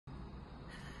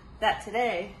that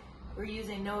today we're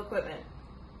using no equipment.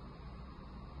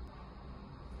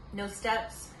 No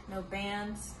steps, no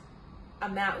bands. A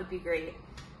mat would be great,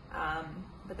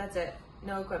 but that's it,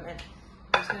 no equipment.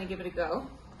 I'm just gonna give it a go.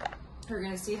 We're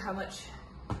gonna see how much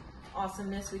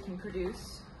awesomeness we can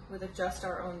produce with just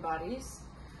our own bodies.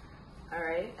 All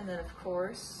right, and then of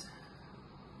course,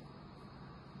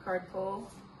 card pull.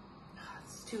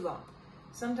 It's too long.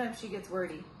 Sometimes she gets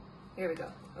wordy. Here we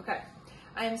go. Okay.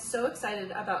 I am so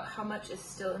excited about how much is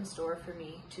still in store for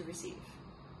me to receive.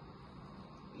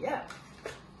 Yeah.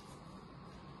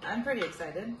 I'm pretty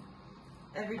excited.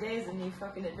 Every day is a new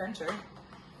fucking adventure.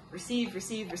 Receive,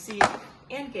 receive, receive,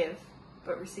 and give,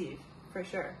 but receive, for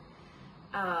sure.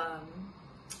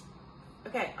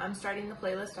 Okay, I'm starting the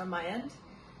playlist on my end.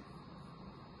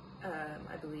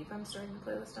 I believe I'm starting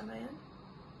the playlist on my end.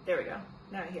 There we go.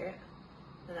 Now I hear it.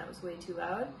 And that was way too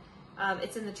loud.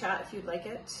 It's in the chat if you'd like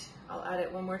it. I'll add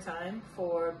it one more time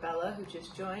for Bella, who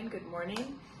just joined. Good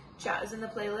morning. Chat is in the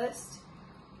playlist.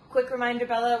 Quick reminder,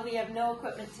 Bella, we have no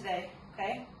equipment today,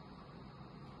 okay?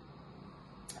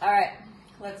 All right,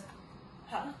 let's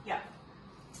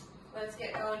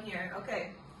get going here.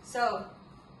 Okay, so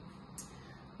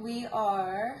we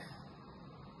are,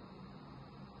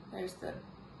 there's the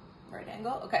right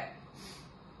angle, okay.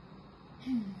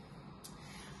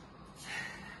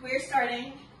 We're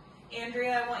starting,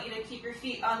 Andrea, I want you to keep your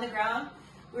feet on the ground.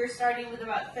 We're starting with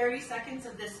about 30 seconds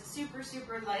of this super,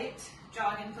 super light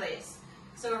jog in place.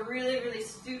 So really, really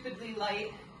stupidly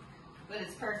light, but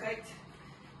it's perfect.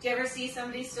 Do you ever see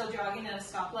somebody still jogging at a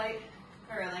stoplight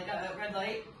or like a red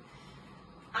light?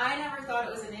 I never thought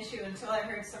it was an issue until I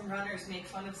heard some runners make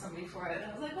fun of somebody for it.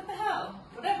 I was like, what the hell?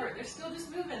 Whatever, they're still just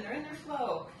moving, they're in their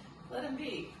flow. Let them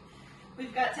be.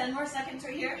 We've got 10 more seconds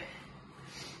right here.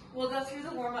 We'll go through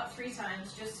the warm-up 3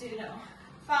 times, just so you know.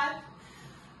 5,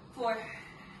 4,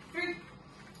 3,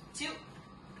 2,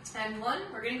 and 1.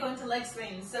 We're gonna go into leg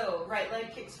swings. So right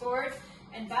leg kicks forward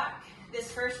and back.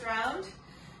 This first round,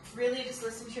 really just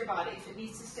listen to your body. If it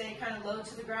needs to stay kind of low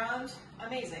to the ground,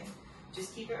 amazing.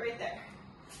 Just keep it right there.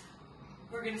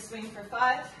 We're gonna swing for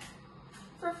 5,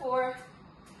 for 4,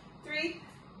 3,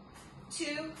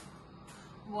 2,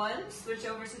 1. Switch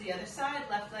over to the other side,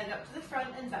 left leg up to the front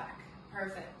and back.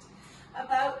 Perfect.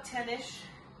 About 10-ish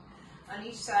on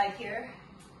each side here.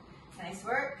 Nice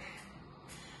work.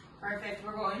 Perfect.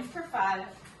 We're going for 5,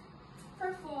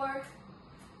 for 4,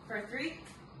 for 3,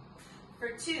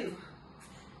 for 2,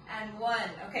 and 1.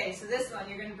 Okay, so this one,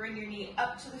 you're going to bring your knee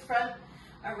up to the front,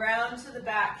 around to the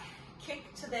back,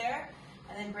 kick to there,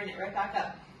 and then bring it right back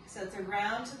up. So it's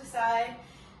around to the side,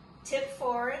 tip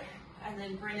forward, and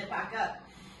then bring it back up.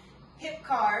 Hip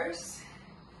cars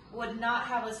would not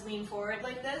have us lean forward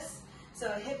like this. So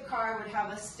a hip car would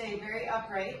have us stay very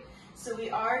upright. So we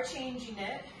are changing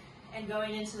it and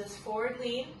going into this forward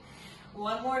lean.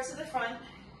 One more to the front,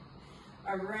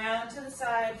 around to the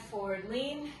side, forward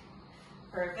lean.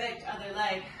 Perfect. Other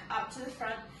leg up to the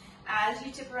front. As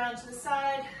you tip around to the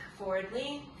side, forward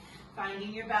lean,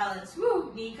 finding your balance.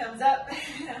 Woo, knee comes up.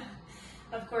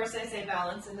 Of course I say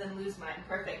balance and then lose mine.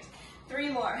 Perfect.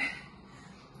 3 more.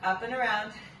 Up and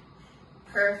around.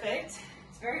 Perfect.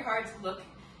 It's very hard to look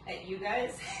at you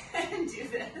guys and do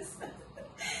this.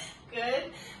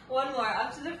 Good. 1 more.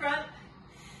 Up to the front.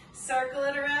 Circle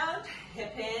it around.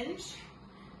 Hip hinge.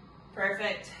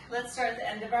 Perfect. Let's start at the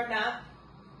end of our mat.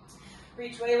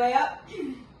 Reach way, way up.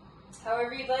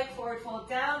 However you'd like. Forward fold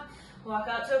down. Walk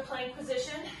out to a plank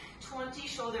position. 20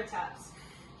 shoulder taps.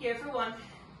 Here for 1,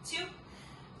 2,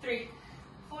 3,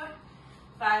 4,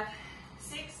 5,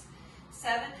 6,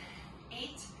 7, 8,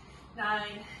 9,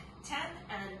 10,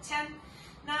 and 10,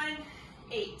 9,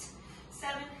 8,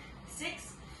 7,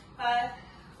 6, 5,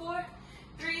 4,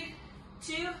 3,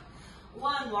 2,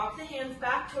 1. Walk the hands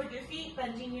back toward your feet,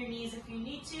 bending your knees if you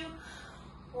need to.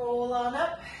 Roll on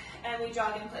up, and we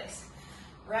jog in place.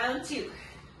 Round 2.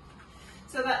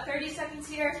 So about 30 seconds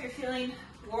here. If you're feeling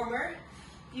warmer,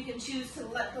 you can choose to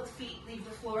let the feet leave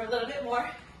the floor a little bit more.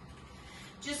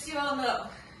 Just so you all know,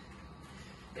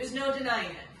 there's no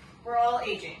denying it. We're all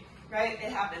aging, right?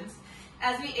 It happens.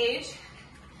 As we age,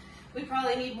 we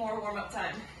probably need more warm-up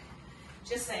time.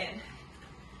 Just saying.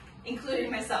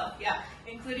 Including myself, yeah,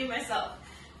 including myself.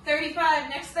 35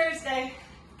 next Thursday.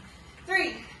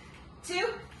 3, 2,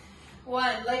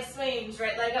 1. Leg swings,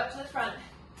 right leg up to the front.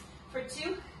 For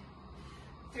 2,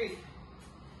 3,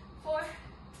 4,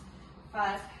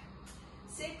 5,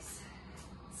 6,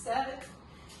 7,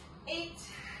 8,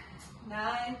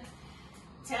 9,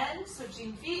 10.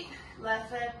 Switching feet,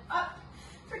 left leg up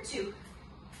for 2,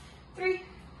 3,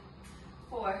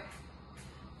 4,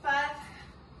 5,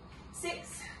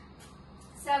 6,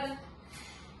 7,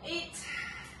 8,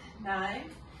 9,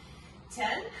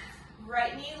 10.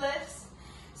 Right knee lifts,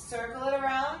 circle it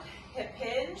around, hip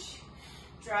hinge,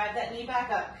 drive that knee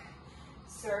back up.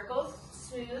 Circle,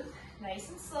 smooth, nice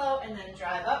and slow, and then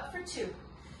drive up for 2.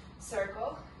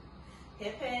 Circle,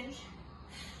 hip hinge,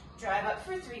 drive up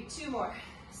for 3, 2 more.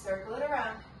 Circle it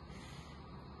around.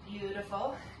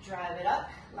 Beautiful. Drive it up.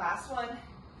 Last one.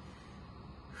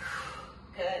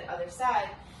 Good. Other side.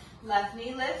 Left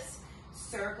knee lifts.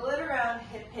 Circle it around.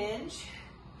 Hip hinge.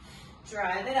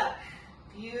 Drive it up.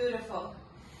 Beautiful.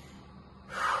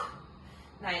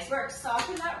 Nice work.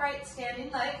 Soften that right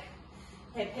standing leg.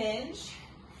 Hip hinge.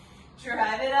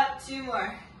 Drive it up. 2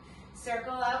 more.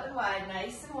 Circle out and wide.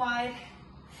 Nice and wide.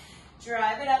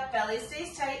 Drive it up. Belly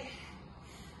stays tight.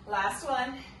 Last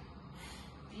one.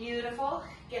 Beautiful.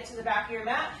 Get to the back of your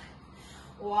mat.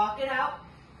 Walk it out.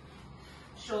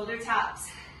 Shoulder taps.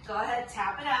 Go ahead,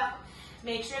 tap it out.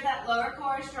 Make sure that lower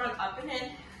core is drawn up and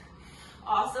in.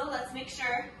 Also, let's make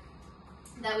sure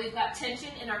that we've got tension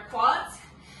in our quads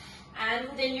and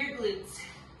within your glutes.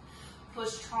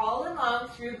 Push tall and long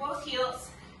through both heels.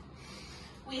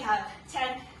 We have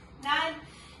 10, 9,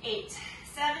 8,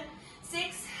 7,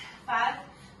 6, 5,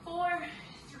 4,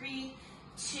 3,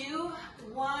 2,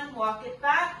 1. Walk it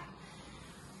back.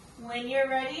 When you're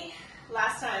ready,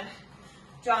 last time,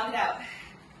 jog it out.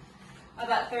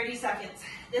 About 30 seconds.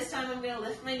 This time I'm going to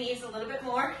lift my knees a little bit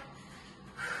more.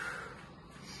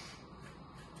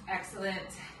 Excellent.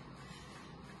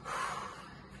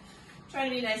 Try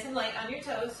to be nice and light on your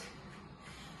toes.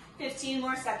 15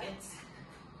 more seconds.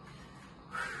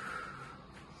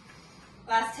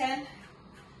 Last 10.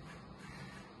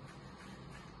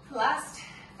 Last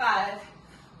 5,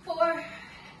 4,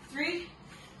 3,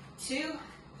 2,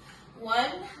 1.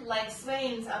 Leg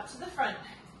swings up to the front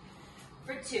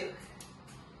for 2,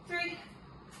 3,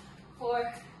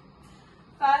 4,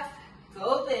 5.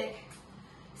 Go big.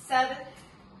 7,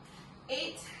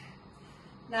 8,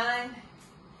 9,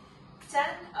 10.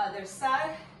 Other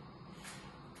side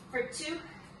for 2,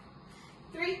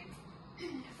 3,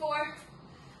 4,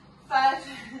 5,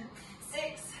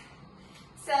 6,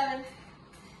 7,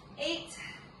 8,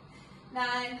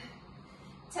 9,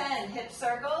 10. Hip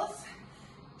circles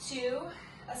to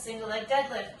a single leg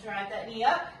deadlift. Drive that knee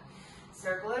up.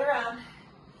 Circle it around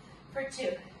for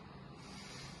 2.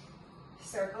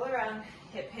 Circle around.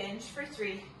 Hip hinge for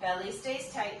 3. Belly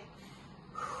stays tight.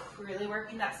 Really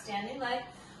working that standing leg.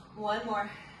 1 more.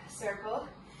 Circle.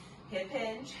 Hip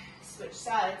hinge. Switch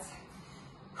sides.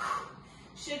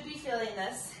 Should be feeling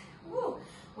this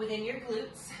within your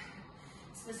glutes,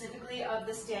 specifically of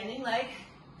the standing leg.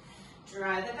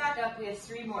 Drive it back up. We have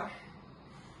 3 more.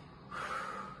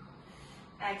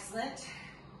 Excellent.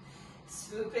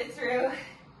 Swoop it through.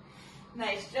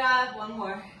 Nice job. 1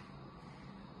 more.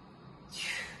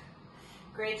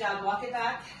 Great job. Walk it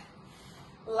back.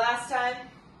 Last time.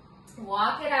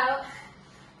 Walk it out.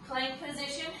 Plank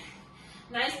position.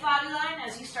 Nice body line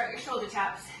as you start your shoulder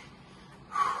taps.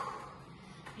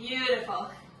 Beautiful.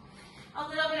 A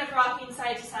little bit of rocking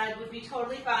side to side would be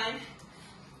totally fine.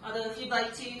 Although if you'd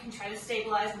like to, you can try to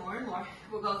stabilize more and more.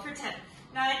 We'll go for 10,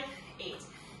 9, 8,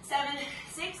 7,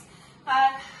 6,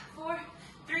 5, 4,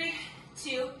 3,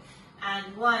 2,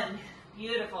 and 1.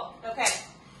 Beautiful. Okay.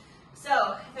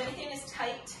 So, if anything is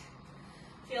tight,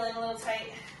 feeling a little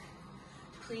tight,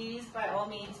 please, by all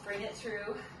means, bring it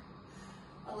through.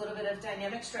 A little bit of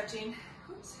dynamic stretching.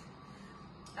 Oops.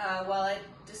 While I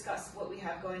discuss what we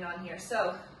have going on here.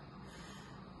 So,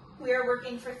 we are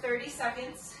working for 30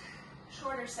 seconds,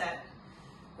 shorter set,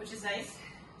 which is nice.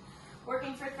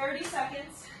 Working for 30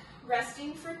 seconds,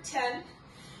 resting for 10.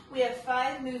 We have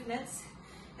 5 movements,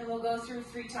 and we'll go through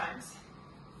 3 times.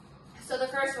 So the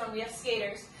first one, we have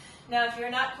skaters. Now, if you're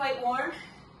not quite warm,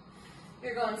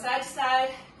 you're going side to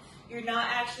side, you're not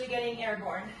actually getting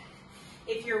airborne.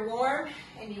 If you're warm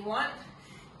and you want,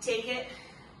 take it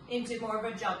into more of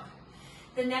a jump.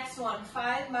 The next one,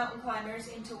 5 mountain climbers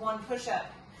into 1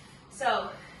 push-up. So,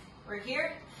 we're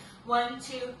here, 1,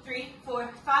 2, 3, 4,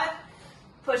 5,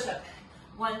 push-up.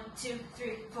 1, 2,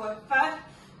 3, 4, 5,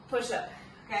 push-up,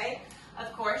 okay?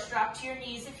 Of course, drop to your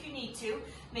knees if you need to,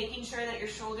 making sure that your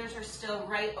shoulders are still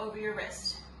right over your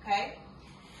wrist, okay?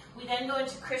 We then go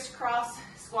into crisscross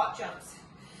squat jumps.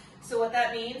 So what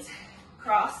that means,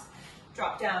 cross,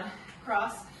 drop down,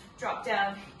 cross, drop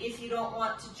down. If you don't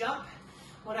want to jump,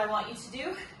 what I want you to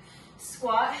do,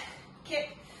 squat,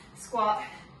 kick,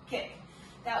 kick.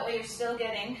 That way you're still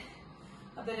getting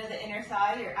a bit of the inner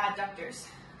thigh, your adductors,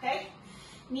 okay?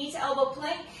 Knee to elbow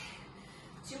plank,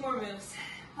 2 more moves.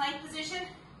 Plank position,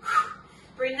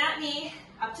 bring that knee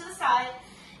up to the side,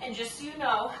 and just so you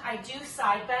know, I do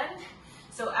side bend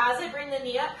So as I bring the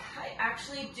knee up, I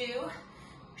actually do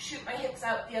shoot my hips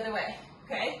out the other way,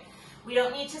 okay? We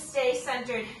don't need to stay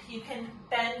centered. You can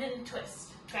bend and twist,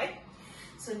 okay?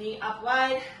 So knee up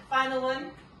wide. Final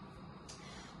one,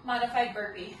 modified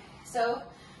burpee. So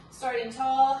starting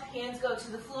tall, hands go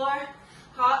to the floor,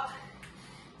 hop,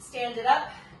 stand it up,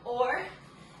 or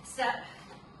step,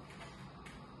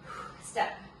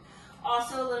 step.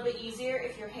 Also a little bit easier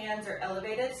if your hands are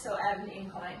elevated, so add an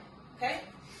incline, okay?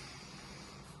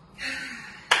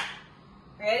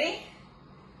 Ready?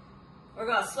 We're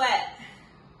gonna sweat.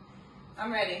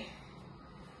 I'm ready.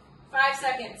 5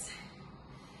 seconds.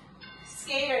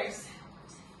 Skaters.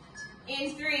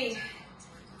 In 3,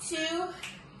 2,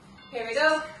 here we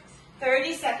go.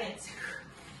 30 seconds.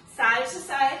 Side to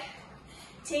side,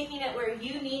 taking it where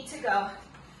you need to go.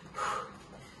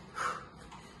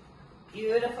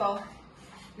 Beautiful.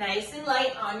 Nice and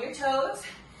light on your toes.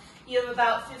 You have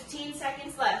about 15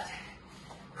 seconds left.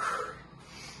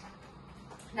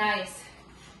 Nice.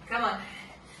 Come on.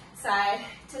 Side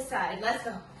to side. Let's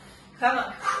go. Come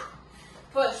on.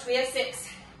 Push. We have 6.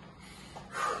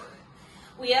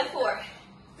 We have 4.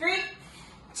 3,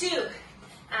 2,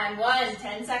 and 1.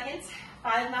 10 seconds.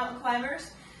 5 mountain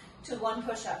climbers to 1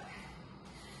 push-up.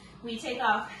 We take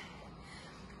off.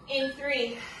 In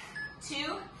 3,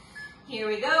 2, here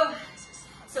we go.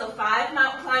 So 5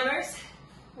 mountain climbers,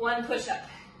 1 push-up.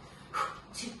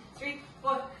 2, 3,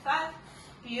 4, 5.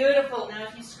 Beautiful. Now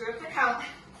if you screw up the count,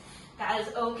 that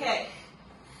is okay.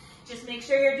 Just make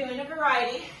sure you're doing a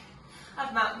variety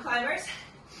of mountain climbers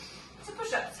to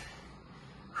push-ups.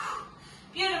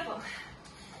 Beautiful.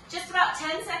 Just about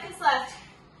 10 seconds left.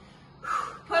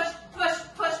 Push, push,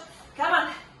 push. Come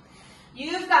on.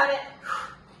 You've got it.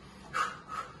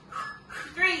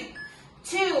 3,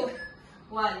 2,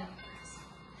 1.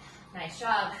 Nice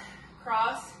job.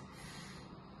 Cross,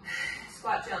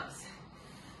 squat jumps.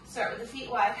 Start with the feet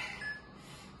wide.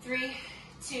 3,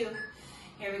 2,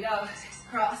 here we go.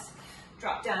 Cross,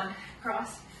 drop down,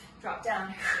 cross, drop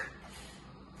down.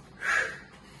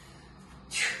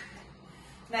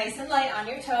 Nice and light on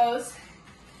your toes.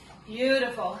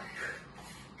 Beautiful.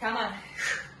 Come on.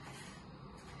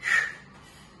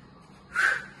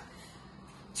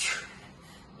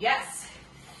 Yes.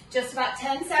 Just about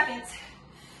 10 seconds.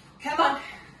 Come on.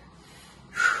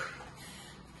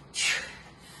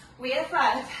 We have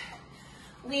 5.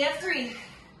 We have 3,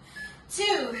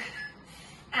 2,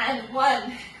 and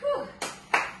 1. Whew.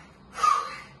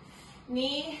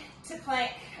 Knee to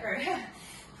plank, or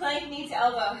plank, knee to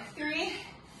elbow. 3,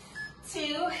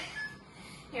 2,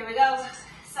 here we go.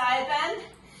 Side bend.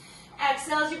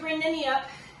 Exhale as you bring the knee up.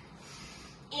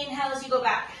 Inhale as you go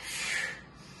back.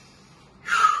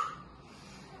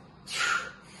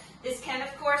 This can,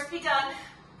 of course, be done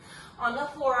on the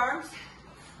forearms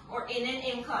or in an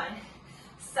incline.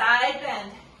 Side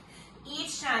bend.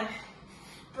 Each time,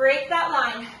 break that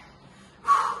line.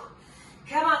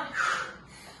 Come on.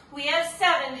 We have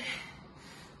 7.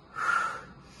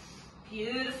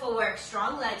 Beautiful work.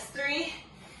 Strong legs. 3,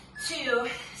 2,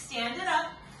 stand it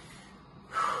up.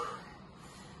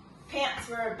 Pants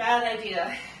were a bad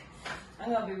idea. I'm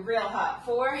going to be real hot.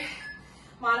 4,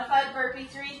 modified burpee.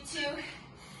 3, 2,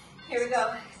 here we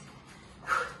go.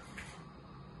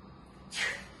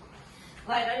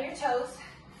 Light on your toes.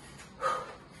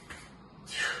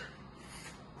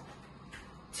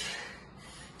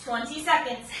 20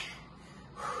 seconds.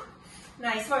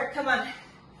 Nice work. Come on.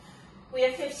 We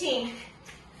have 15.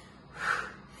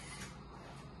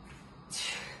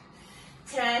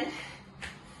 10.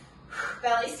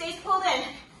 Belly stays pulled in.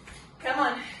 Come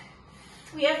on.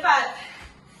 We have 5.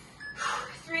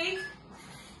 3,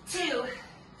 2,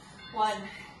 1.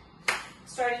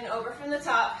 Starting over from the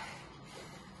top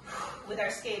with our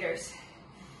skaters.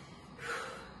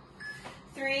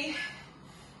 3,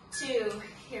 2,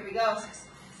 here we go.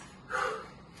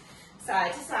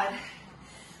 Side to side.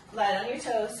 Light on your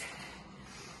toes.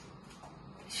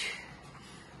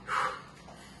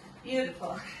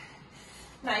 Beautiful.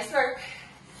 Nice work.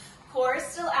 Core is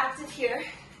still active here.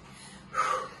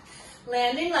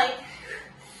 Landing light.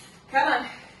 Come on.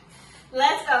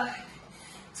 Let's go.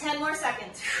 10 more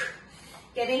seconds.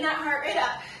 Getting that heart rate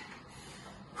up.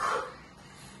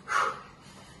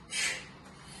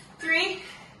 3,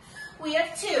 we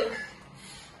have 2,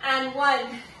 and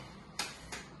 1.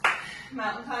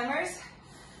 Mountain climbers,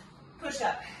 push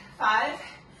up. 5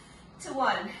 to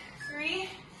 1. 3,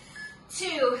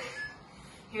 2,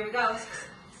 here we go.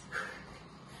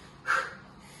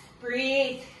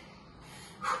 Breathe.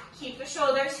 Keep the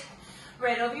shoulders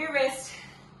right over your wrist.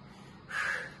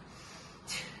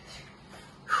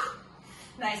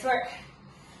 Nice work.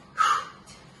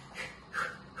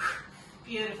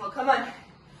 Beautiful, come on.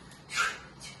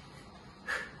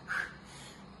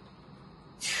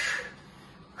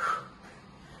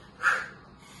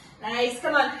 Nice,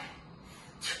 come on.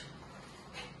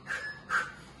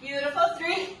 Beautiful,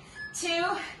 3, 2,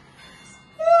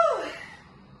 woo.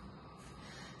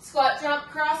 Squat, jump,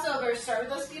 crossover. Start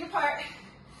with those feet apart.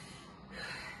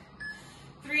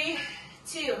 3,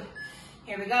 2,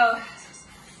 here we go.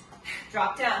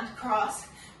 Drop down, cross,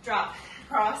 drop,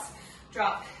 cross,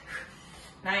 drop.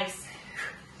 Nice.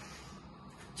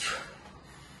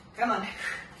 Come on.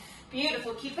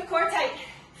 Beautiful, keep the core tight.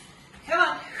 Come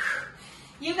on.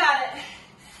 You got it.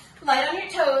 Light on your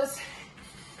toes.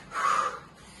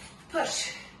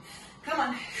 Push. Come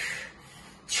on.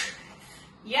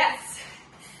 Yes.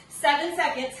 7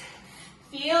 seconds.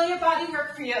 Feel your body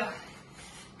work for you.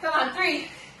 Come on, 3,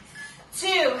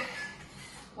 2,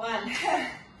 1.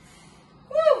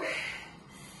 Woo.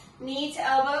 Knee to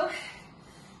elbow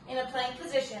in a plank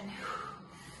position.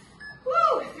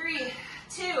 Woo. 3,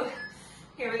 2.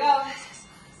 Here we go.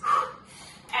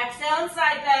 Exhale and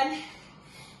side bend.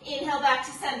 Inhale back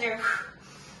to center.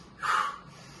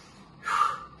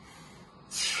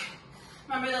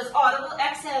 Remember, those audible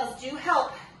exhales do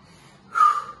help.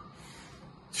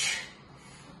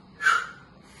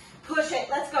 Push it.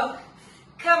 Let's go.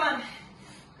 Come on.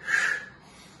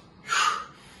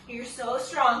 You're so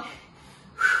strong.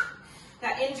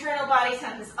 That internal body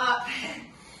temp is up.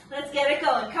 Let's get it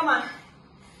going. Come on.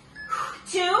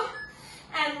 2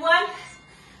 and 1.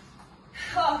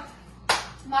 Oh.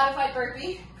 Modified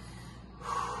burpee.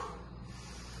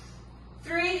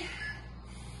 3,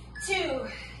 2.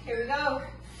 Here we go.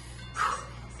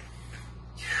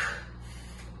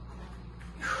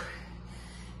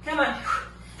 Come on.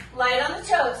 Light on the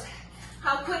toes.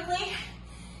 How quickly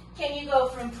can you go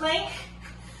from plank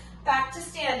back to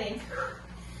standing?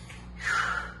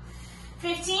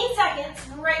 15 seconds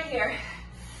right here.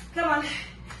 Come on.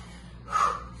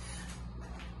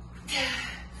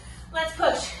 Let's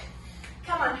push.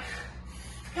 Come on.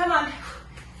 Come on.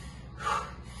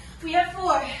 We have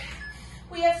 4.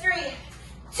 We have 3,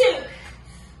 2,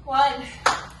 1.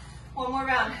 One more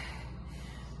round.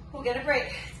 We'll get a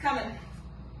break. It's coming.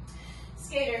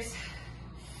 Skaters.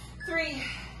 3,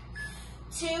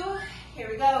 2. Here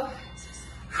we go.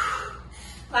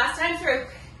 Last time through.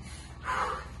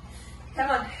 Come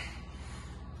on.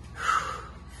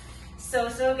 So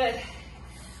good.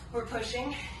 We're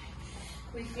pushing.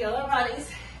 We feel our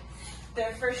bodies.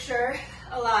 They're for sure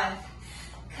alive.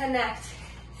 Connect.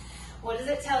 What is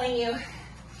it telling you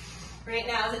right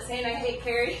now? Is it saying I hate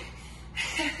Carrie?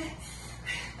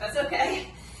 That's okay.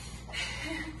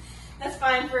 That's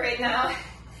fine for right now.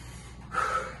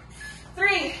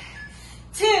 3,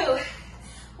 2,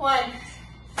 1.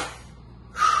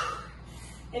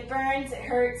 It burns, it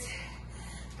hurts,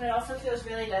 but it also feels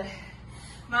really good.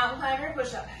 Mountain climber,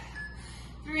 push up.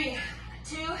 3,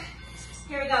 2,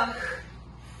 here we go.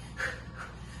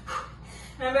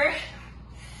 Remember,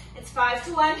 it's 5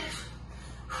 to 1.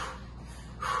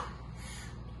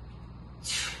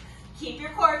 Keep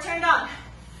your core turned on.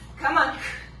 Come on.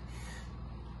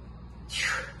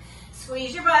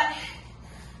 Squeeze your butt.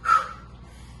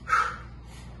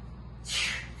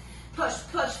 Push,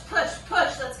 push, push,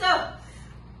 push. Let's go.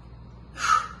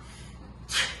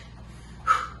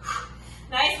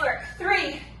 Nice work.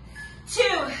 3, 2,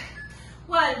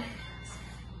 1.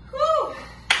 Woo.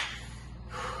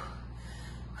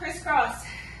 Crisscross.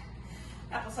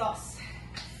 Applesauce.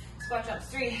 Squat jumps.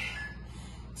 3,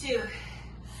 2.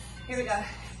 Here we go.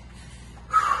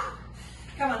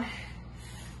 Come on.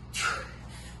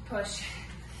 Push.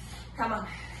 Come on.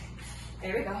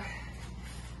 There we go.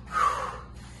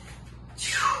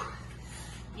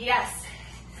 Yes.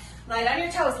 Light on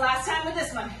your toes. Last time with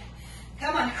this one.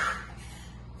 Come on.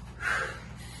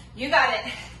 You got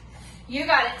it. You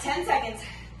got it. 10 seconds.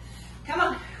 Come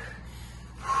on.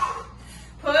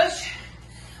 Push.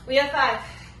 We have 5.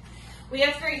 We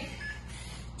have 3,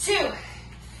 2,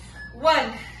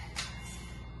 1.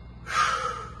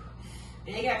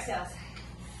 Big exhales.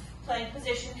 Plank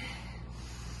position.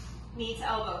 Knee to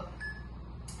elbow.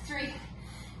 3,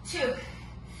 2.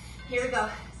 Here we go.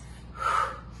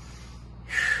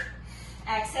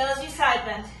 Exhale as you side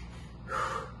bend.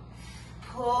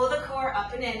 Pull the core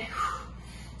up and in.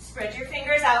 Spread your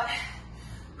fingers out.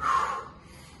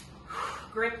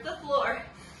 Grip the floor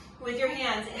with your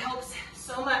hands. It helps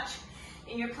so much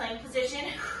in your plank position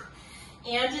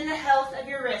and in the health of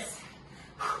your wrists.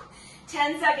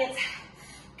 10 seconds.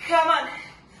 Come on.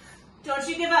 Don't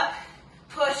you give up.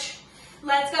 Push.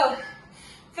 Let's go.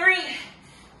 3,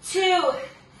 2,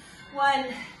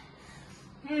 1.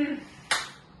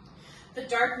 The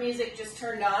dark music just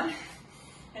turned on.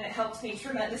 helps me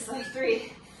tremendously.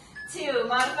 3, 2,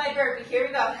 modified burpee. Here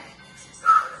we go.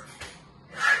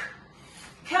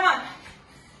 Come on.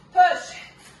 Push.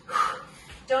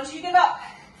 Don't you give up.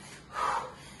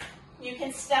 You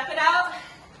can step it out.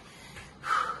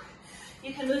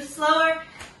 You can move slower.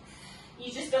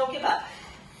 You just don't give up.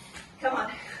 Come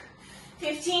on.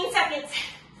 15 seconds.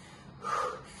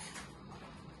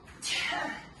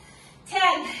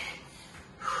 10.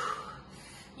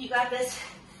 You got this.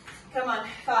 Come on.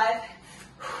 5.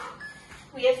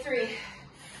 We have 3,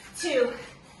 2,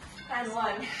 and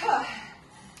 1.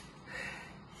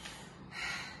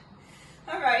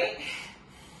 All right.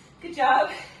 Good job.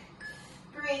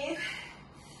 Breathe.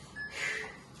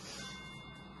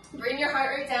 Bring your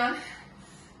heart rate down.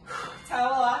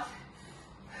 Towel off.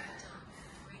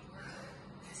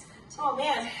 Oh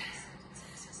man,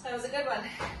 that was a good one.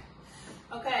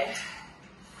 Okay,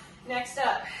 next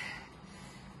up.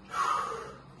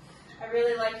 I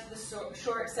really liked the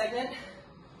short segment,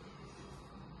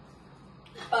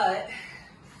 but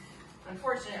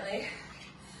unfortunately,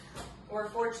 or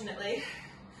fortunately,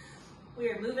 we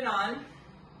are moving on,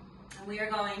 and we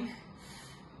are going,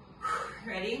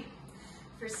 ready,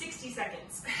 for 60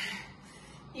 seconds.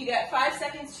 You got 5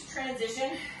 seconds to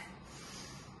transition.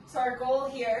 So our goal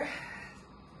here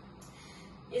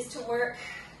is to work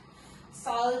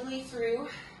solidly through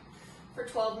for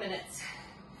 12 minutes.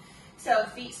 So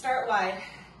feet start wide.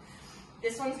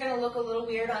 This one's gonna look a little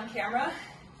weird on camera,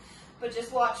 but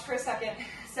just watch for a second.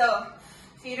 So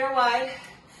feet are wide.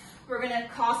 We're gonna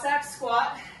Cossack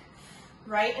squat,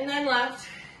 right and then left.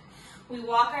 We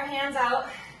walk our hands out.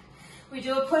 We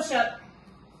do a push-up.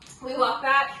 We walk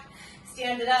back,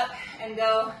 stand it up, and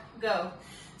go, go.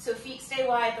 So feet stay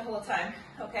wide the whole time,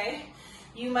 okay?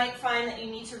 You might find that you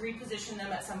need to reposition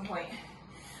them at some point.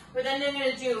 We're then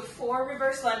going to do 4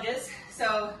 reverse lunges.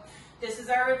 So this is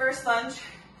our reverse lunge,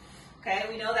 okay?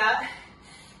 We know that.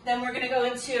 Then we're going to go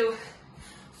into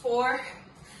 4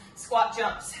 squat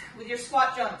jumps. With your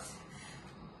squat jumps,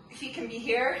 feet can be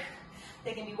here,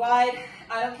 they can be wide.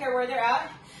 I don't care where they're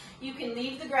at. You can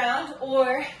leave the ground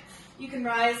or you can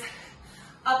rise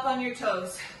up on your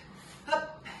toes.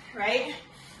 Up, right?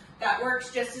 That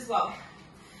works just as well.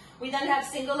 We then have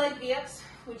single leg V-ups,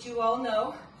 which you all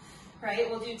know, right?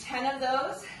 We'll do 10 of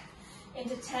those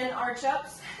into 10 arch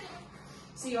ups.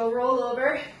 So you'll roll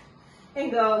over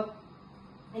and go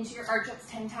into your arch ups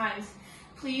 10 times.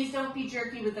 Please don't be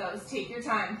jerky with those. Take your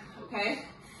time, okay?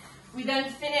 We then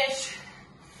finish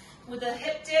with a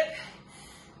hip dip.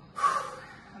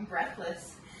 I'm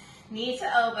breathless. Knee to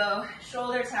elbow,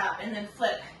 shoulder tap, and then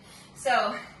flip.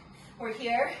 So we're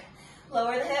here.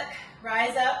 Lower the hip,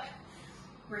 rise up.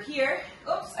 We're here.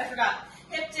 Oops, I forgot.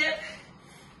 Hip dip,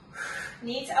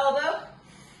 knee to elbow,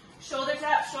 shoulder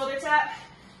tap,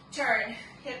 turn.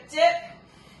 Hip dip,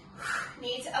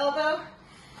 knee to elbow,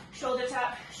 shoulder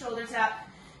tap,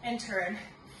 and turn.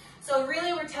 So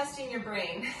really we're testing your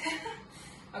brain.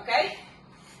 Okay?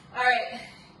 All right.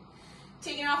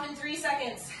 Taking off in 3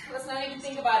 seconds. Let's not even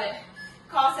think about it.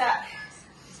 Cossack.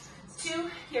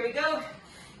 2, here we go.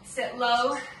 Sit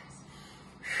low.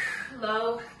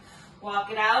 Low,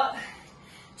 walk it out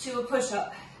to a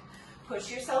push-up.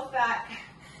 Push yourself back,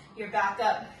 you're back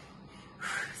up.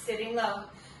 Sitting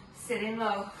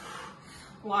low,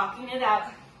 walking it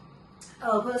out.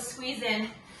 Elbows squeeze in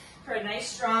for a nice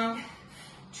strong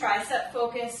tricep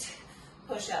focused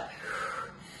push-up.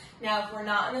 Now if we're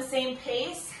not on the same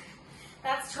pace,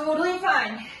 that's totally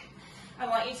fine. I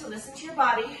want you to listen to your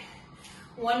body.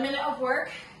 1 minute of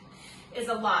work is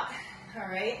a lot, all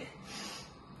right?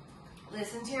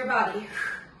 Listen to your body.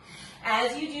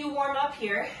 As you do warm up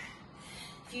here,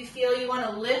 if you feel you want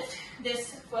to lift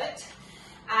this foot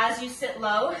as you sit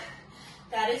low,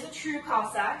 that is a true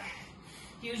Cossack.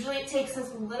 Usually it takes us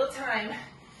a little time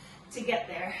to get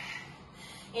there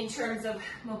in terms of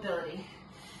mobility.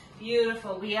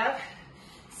 Beautiful. We have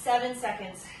 7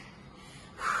 seconds.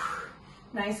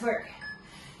 Nice work.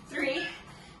 3,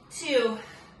 2,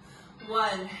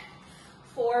 1.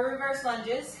 4 reverse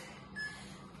lunges.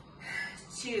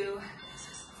 2,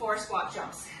 4 squat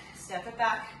jumps. Step it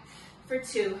back for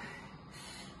 2,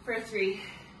 for 3,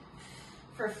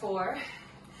 for 4,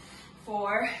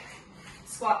 4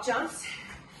 squat jumps.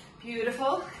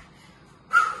 Beautiful.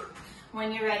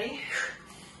 When you're ready,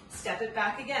 step it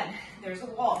back again. There's a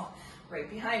wall right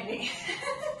behind me.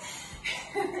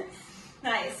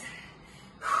 Nice.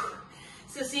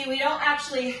 So see, we don't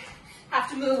actually have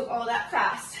to move all that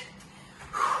fast.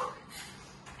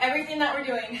 Everything that we're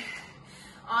doing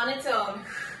on its own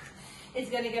is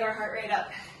going to get our heart rate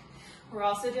up. We're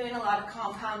also doing a lot of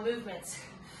compound movements.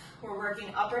 We're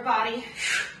working upper body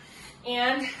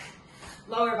and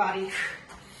lower body.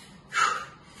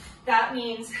 That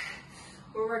means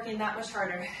we're working that much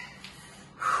harder.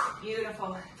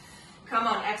 Beautiful. Come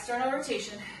on, external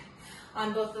rotation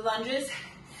on both the lunges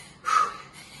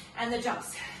and the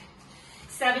jumps.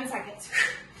 7 seconds.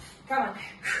 Come on.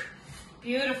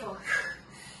 Beautiful.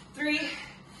 3,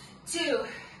 2,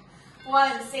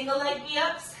 1. Single leg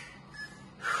V-ups.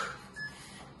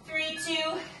 3, 2.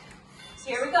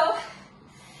 Here we go.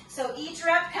 So each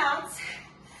rep counts.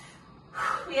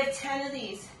 We have 10 of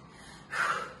these.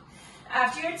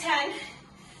 After your 10,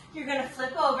 you're going to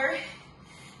flip over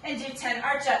and do 10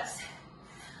 arch ups.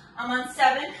 I'm on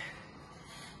 7,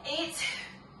 8,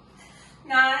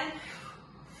 9,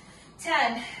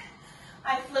 10.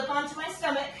 I flip onto my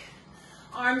stomach,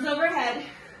 arms overhead,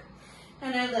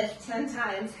 and I lift 10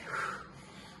 times.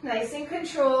 Nice and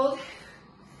controlled.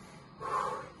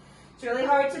 It's really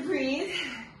hard to breathe.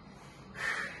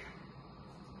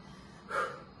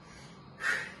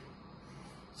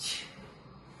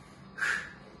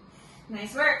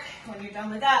 Nice work. When you're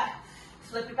done with that,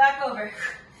 flip it back over.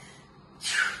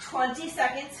 20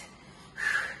 seconds.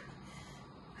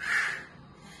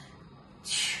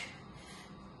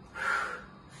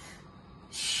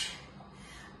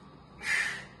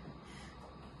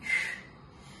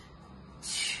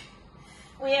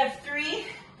 We have 3,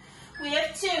 we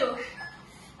have 2,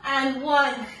 and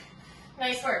 1.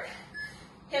 Nice work.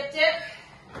 Hip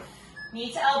dip,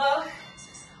 knee to elbow,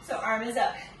 so arm is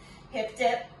up. Hip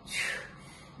dip,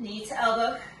 knee to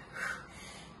elbow,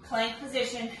 plank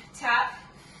position, tap,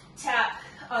 tap,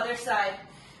 other side.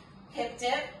 Hip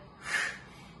dip,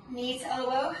 knee to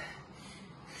elbow,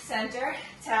 center,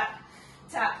 tap,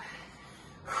 tap.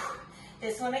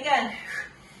 This one again.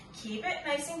 Keep it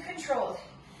nice and controlled.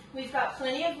 We've got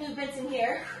plenty of movements in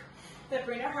here that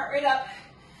bring our heart rate up.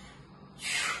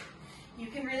 You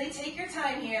can really take your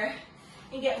time here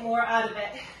and get more out of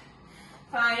it.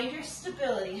 Find your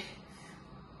stability.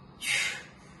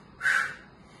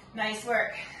 Nice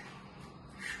work.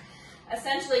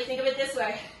 Essentially, think of it this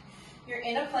way. You're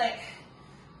in a plank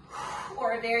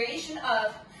or a variation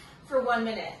of for 1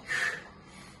 minute.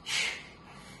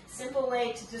 Simple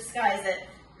way to disguise it.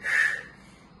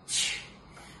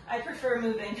 I prefer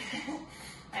moving.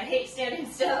 I hate standing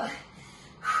still.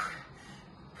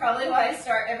 Probably why I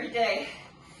start every day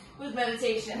with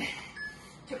meditation.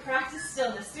 To practice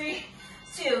stillness. 3,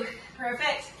 2,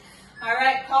 perfect. All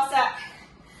right, Cossack.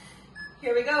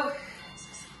 Here we go.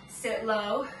 Sit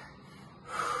low,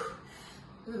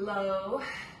 low,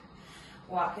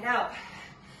 walk it out.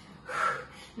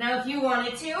 Now if you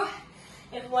wanted to,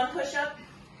 if one push-up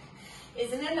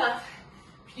isn't enough,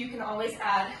 you can always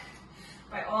add.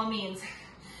 By all means,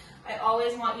 I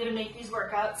always want you to make these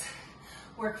workouts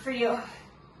work for you.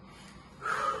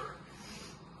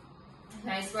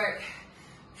 Nice work.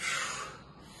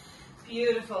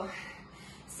 Beautiful.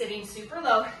 Sitting super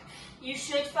low. You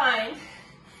should find,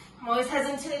 I'm always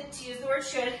hesitant to use the word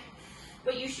should,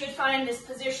 but you should find this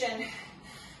position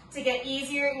to get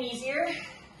easier and easier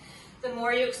the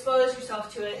more you expose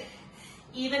yourself to it,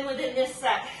 even within this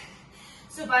set.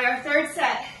 So by our 3rd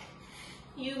set,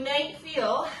 you may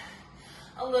feel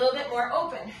a little bit more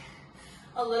open,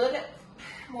 a little bit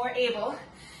more able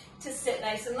to sit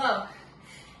nice and low.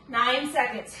 9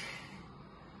 seconds.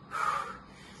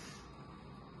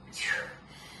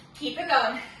 Keep it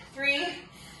going. 3,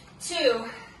 2,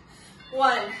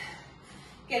 1.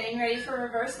 Getting ready for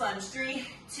reverse lunge. 3,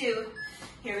 2,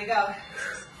 here we go.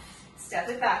 Step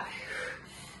it back.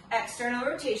 External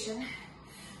rotation.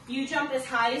 You jump as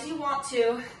high as you want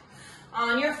to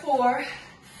on your 4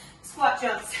 squat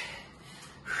jumps.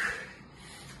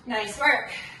 Nice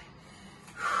work.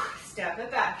 Step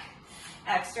it back.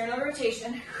 External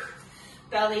rotation.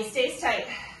 Belly stays tight.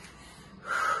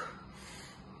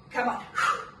 Come on.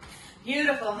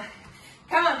 Beautiful.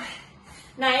 Come on.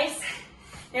 Nice.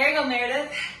 There you go,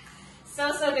 Meredith.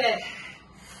 So, so good.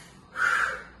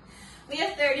 We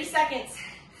have 30 seconds.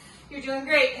 You're doing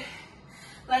great.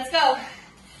 Let's go.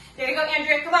 There you go,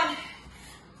 Andrea. Come on.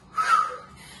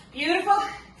 Beautiful.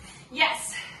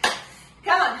 Yes.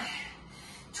 Come on.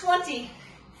 20.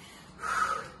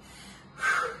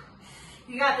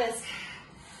 You got this.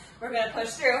 We're going to push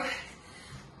through.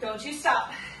 Don't you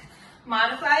stop.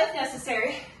 Modify if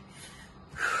necessary.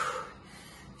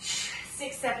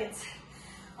 6 seconds.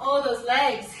 Oh, those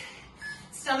legs.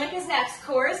 Stomach is next.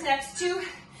 Core is next. 2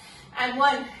 and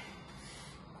 1.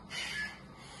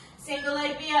 Single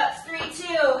leg V-ups. 3,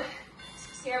 2.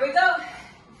 Here we go.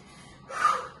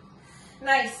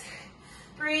 Nice.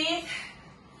 Breathe.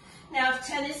 Now if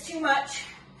 10 is too much,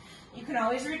 you can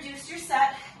always reduce your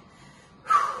set.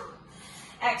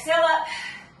 Exhale up.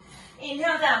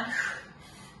 Inhale down.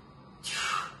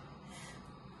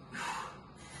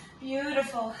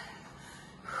 Beautiful.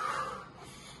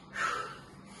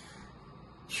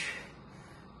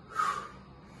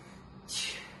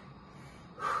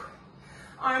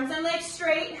 Arms and legs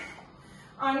straight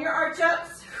on your arch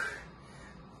ups.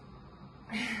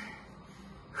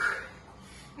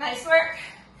 Nice work.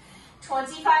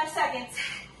 25 seconds.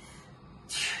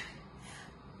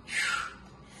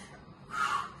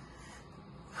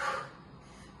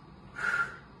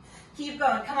 Keep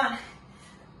going, come on.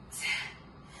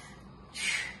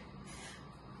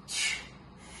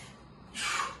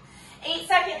 8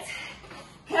 seconds.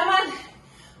 Come on,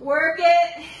 work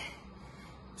it.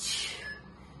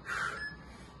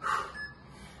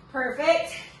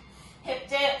 Perfect. Hip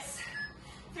dips.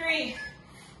 3,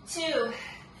 2,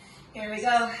 here we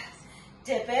go.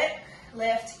 Dip it,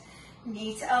 lift,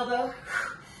 knee to elbow,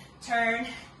 turn,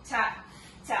 tap,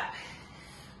 tap.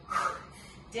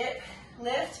 Dip,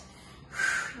 lift,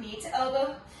 knee to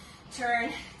elbow,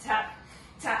 turn, tap,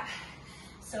 tap.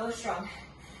 So strong.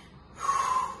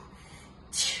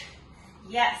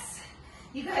 Yes.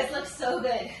 You guys look so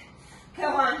good.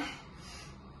 Come on.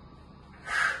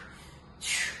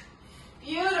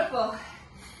 Beautiful.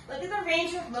 Look at the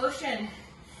range of motion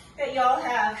that y'all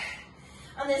have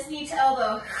on this knee to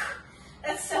elbow.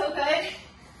 That's so good.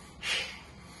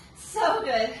 So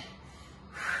good.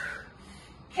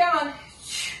 Come on.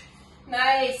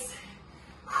 Nice.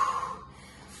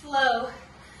 Flow.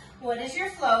 What is your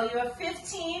flow? You have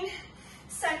 15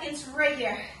 seconds right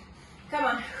here. Come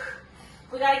on.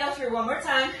 We gotta go through one more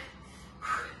time.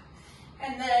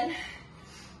 And then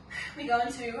we go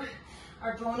into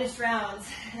our bonus rounds.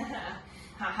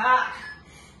 Haha.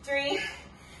 3,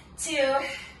 2,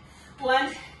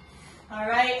 1. All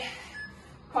right.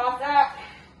 Pop that.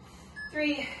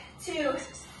 3, 2.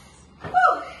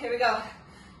 Woo. Here we go.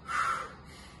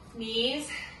 Knees,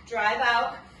 drive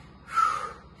out.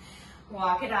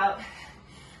 Walk it out.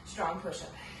 Strong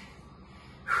push-up.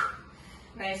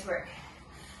 Nice work.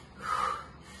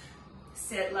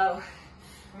 Sit low.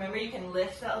 Remember, you can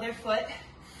lift the other foot.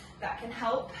 That can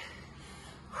help.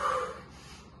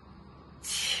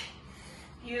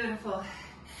 Beautiful.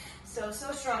 So,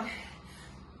 so strong.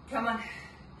 Come on.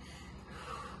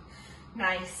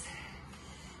 Nice.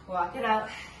 Walk it out.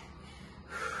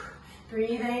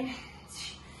 Breathing.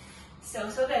 So,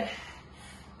 so good.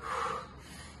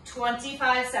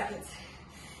 25 seconds.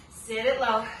 Sit it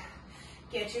low.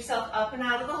 Get yourself up and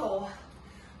out of the hole.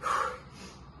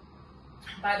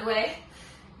 By the way,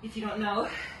 if you don't know,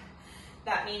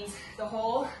 that means the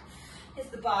hole is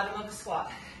the bottom of the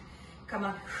squat. Come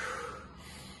on.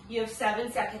 You have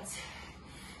 7 seconds.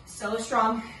 So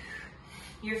strong.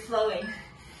 You're flowing.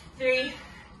 3,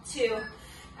 2,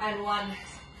 and 1.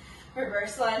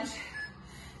 Reverse lunge.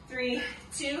 3,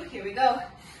 2, here we go.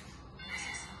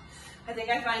 I think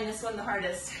I find this one the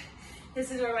hardest.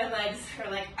 This is where my legs are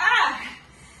like, ah!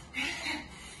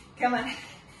 Come on.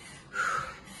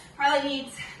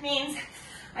 Probably means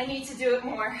I need to do it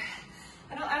more.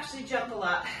 I don't actually jump a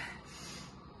lot.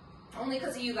 Only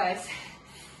because of you guys.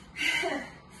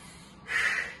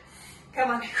 Come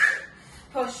on.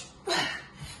 Push.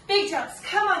 Big jumps.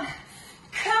 Come on.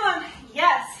 Come on.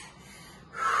 Yes.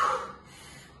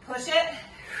 Push it.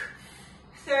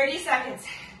 30 seconds.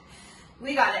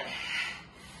 We got it.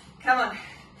 Come on.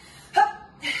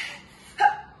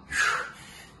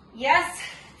 Yes.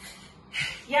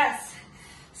 Yes.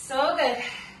 So good.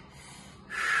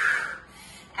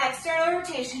 External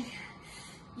rotation.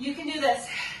 You can do this.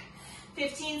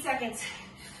 15 seconds.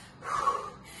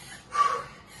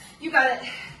 You got it.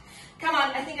 Come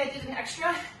on. I think I did an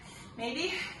extra.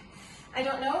 Maybe. I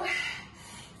don't know.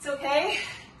 It's okay.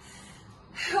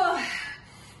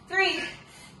 3,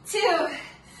 2,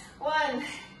 1.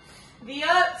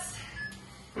 V-ups.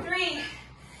 3,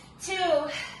 2.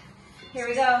 Here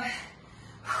we go.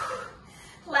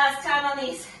 Last time on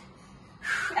these.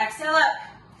 Exhale up.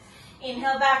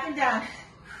 Inhale back and down.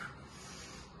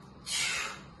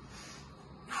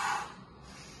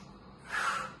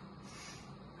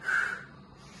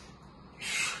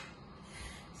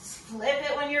 Flip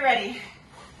it when you're ready.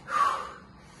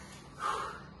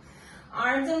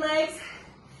 Arms and legs,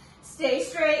 stay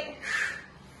straight.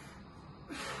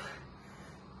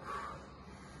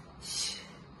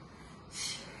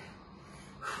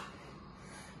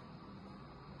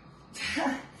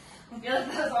 I feel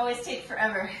like those always take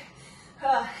forever.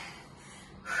 Come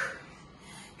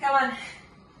on,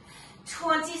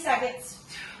 20 seconds.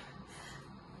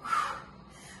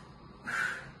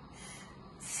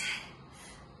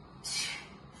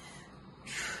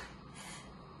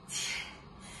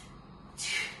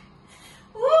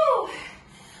 Woo!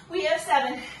 We have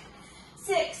 7,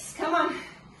 6, come on.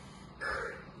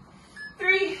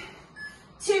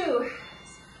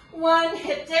 1,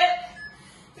 hip dip.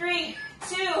 3,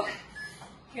 2,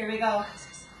 here we go.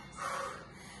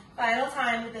 Final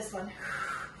time with this one.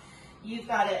 You've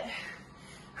got it.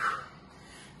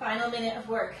 Final minute of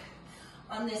work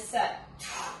on this set.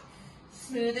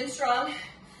 Smooth and strong.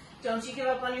 Don't you give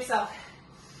up on yourself.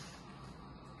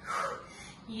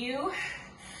 You,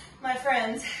 my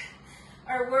friends,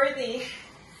 are worthy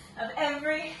of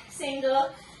every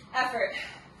single effort.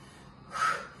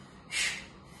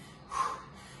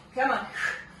 Come on.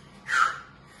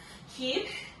 Keep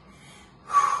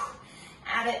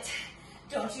at it.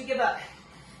 Don't you give up.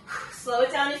 Slow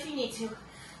it down if you need to.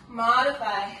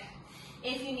 Modify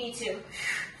if you need to.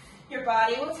 Your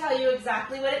body will tell you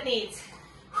exactly what it needs.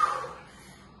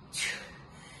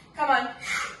 Come on.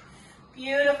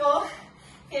 Beautiful.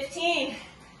 15.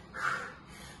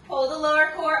 Pull the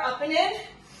lower core up and in.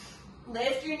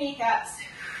 Lift your kneecaps.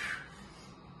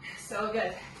 So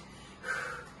good.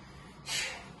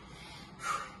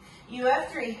 You have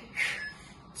 3,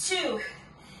 2,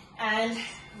 and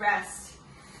rest.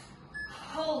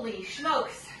 Holy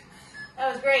smokes.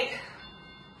 That was great.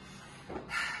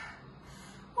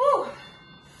 Woo.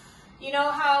 You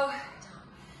know how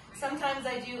sometimes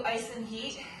I do ice and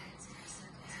heat,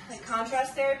 like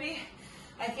contrast therapy?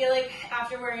 I feel like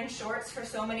after wearing shorts for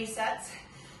so many sets,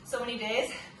 so many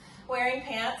days, wearing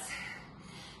pants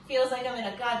feels like I'm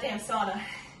in a goddamn sauna.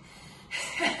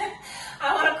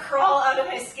 I want to crawl out of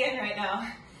my skin right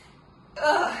now.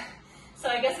 Ugh. So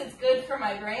I guess it's good for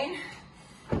my brain.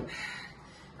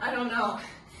 I don't know.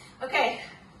 Okay.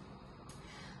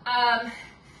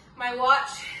 My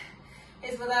watch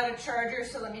is without a charger,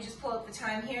 so let me just pull up the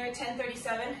time here.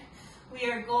 10:37. We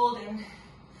are golden.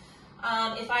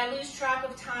 If I lose track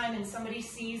of time and somebody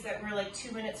sees that we're like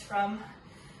 2 minutes from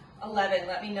 11,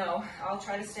 let me know. I'll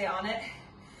try to stay on it.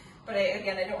 But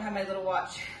again, I don't have my little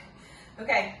watch.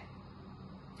 Okay.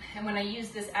 And when I use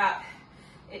this app,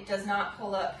 it does not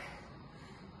pull up,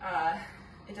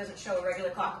 it doesn't show a regular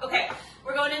clock. Okay,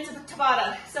 we're going into the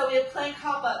Tabata. So we have plank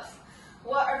hop-ups.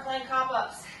 What are plank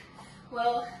hop-ups?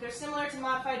 Well, they're similar to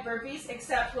modified burpees,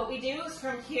 except what we do is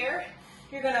from here,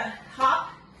 you're gonna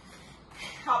hop,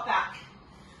 hop back.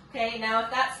 Okay, now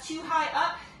if that's too high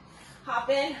up, hop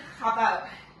in, hop out.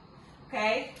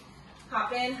 Okay,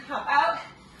 hop in, hop out.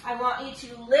 I want you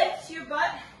to lift your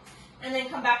butt and then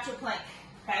come back to a plank.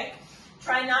 Okay,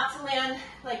 try not to land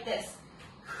like this.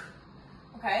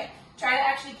 Okay, try to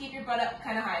actually keep your butt up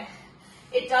kind of high.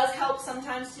 It does help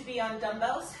sometimes to be on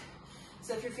dumbbells.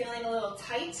 So if you're feeling a little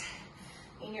tight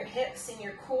in your hips, in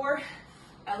your core,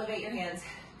 elevate your hands.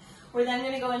 We're then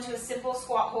going to go into a simple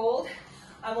squat hold.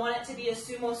 I want it to be a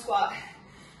sumo squat.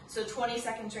 So 20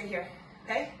 seconds right here,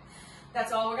 okay?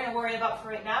 That's all we're going to worry about for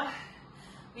right now.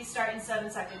 We start in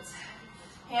 7 seconds.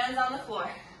 Hands on the floor.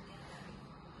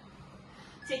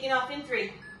 Taking off in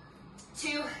 3,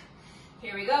 2,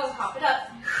 here we go. Hop it up,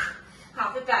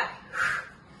 hop it back.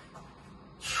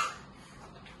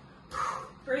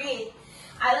 Breathe.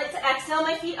 I like to exhale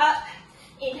my feet up,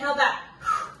 inhale back.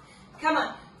 Come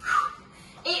on.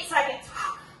 8 seconds.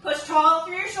 Push tall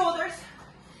through your shoulders.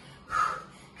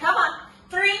 Come on.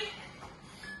 3,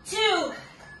 2,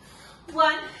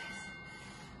 1.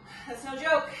 That's no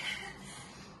joke.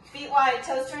 Feet wide,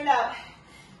 toes turned out.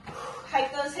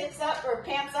 Hike those hips up or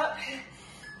pants up.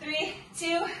 3,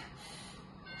 2.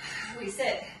 We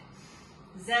sit.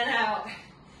 Zen out.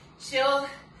 Chill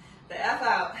the F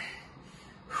out.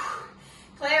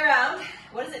 Play around.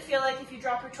 What does it feel like if you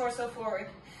drop your torso forward?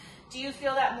 Do you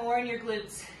feel that more in your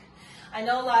glutes? I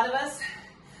know a lot of us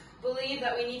believe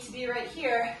that we need to be right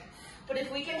here, but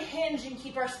if we can hinge and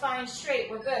keep our spine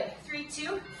straight, we're good. 3,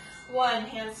 2, 1.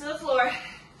 Hands to the floor.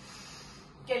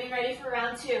 Getting ready for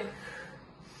round 2.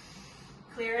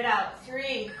 Clear it out.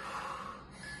 3,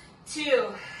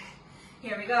 2.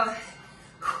 Here we go.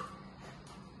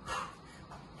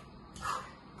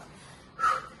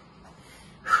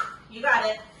 You got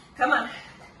it. Come on.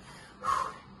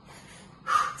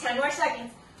 10 more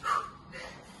seconds.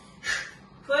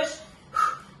 Push.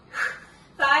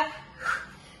 5,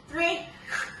 3,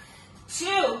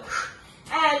 2,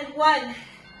 and 1.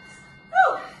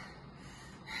 Woo.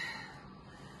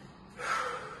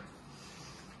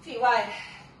 Feet wide.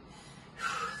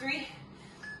 3,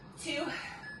 2,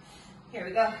 here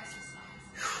we go.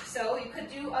 So you could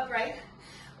do upright,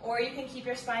 or you can keep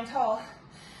your spine tall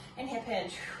and hip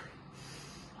hinge.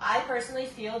 I personally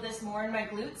feel this more in my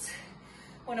glutes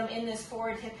when I'm in this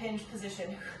forward hip hinge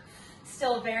position.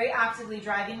 Still very actively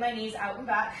driving my knees out and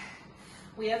back.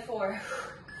 We have 4,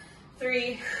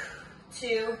 3,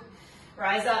 2,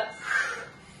 rise up.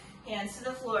 Hands to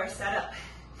the floor, set up.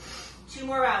 2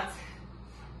 more rounds.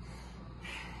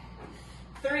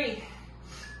 3,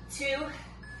 2,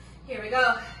 here we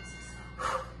go.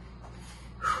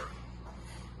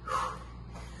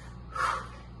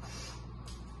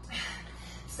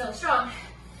 So strong.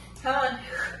 Come on.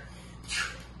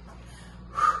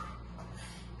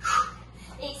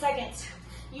 8 seconds.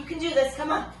 You can do this.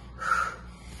 Come on.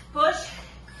 Push.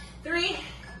 3,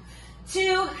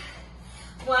 2,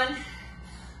 1.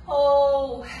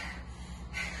 Oh.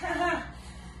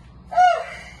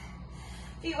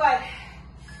 Feet wide.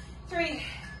 3,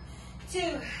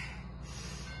 2.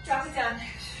 Drop it down.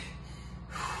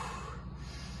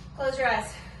 Close your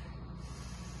eyes.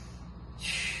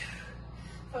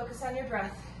 Focus on your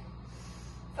breath.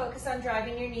 Focus on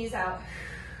driving your knees out.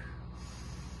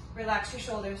 Relax your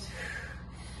shoulders.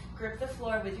 Grip the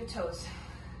floor with your toes.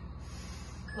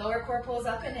 Lower core pulls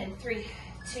up and in. 3,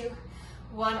 2,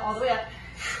 1. All the way up.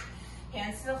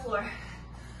 Hands to the floor.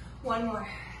 One more.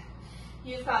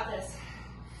 You've got this.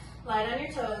 Light on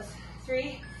your toes.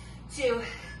 3, 2.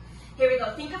 Here we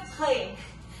go. Think of playing,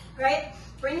 right?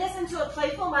 Bring this into a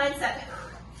playful mindset.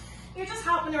 You're just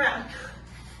hopping around.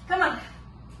 Come on.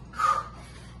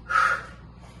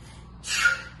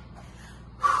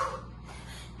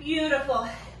 Beautiful.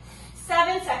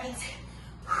 7 seconds.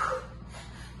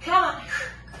 Come on.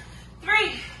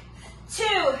 3, 2,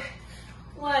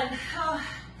 1. Oh.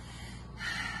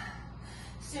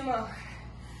 Sumo.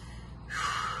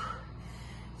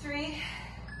 3,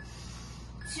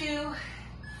 2.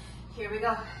 Here we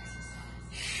go.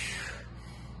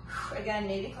 Again,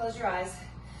 maybe close your eyes.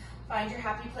 Find your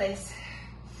happy place.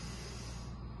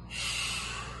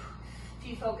 If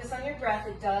you focus on your breath,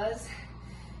 it does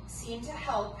seem to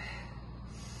help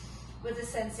with the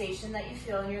sensation that you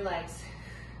feel in your legs.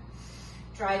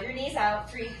 Drive your knees out.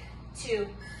 3, 2,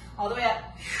 all the way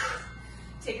up.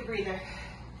 Take a breather.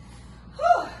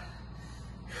 Whew.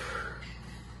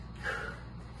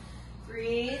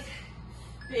 Breathe.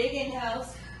 Big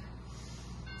inhales.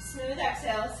 Smooth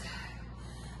exhales.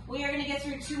 We are going to get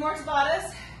through 2 more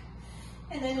Tabatas,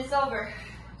 and then it's over.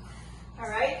 All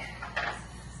right?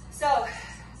 So,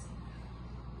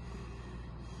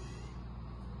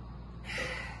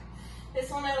 this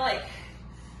one I like.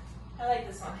 I like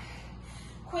this one.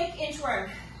 Quick inchworm.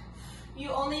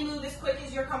 You only move as quick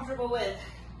as you're comfortable with.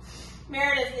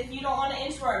 Meredith, if you don't want to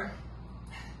inchworm,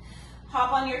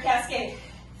 hop on your cascade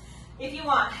if you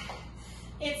want.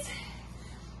 It's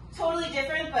totally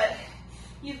different, but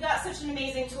you've got such an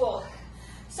amazing tool.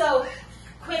 So,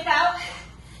 quick out,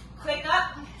 quick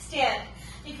up, stand.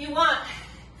 If you want,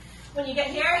 when you get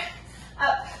here,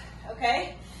 up,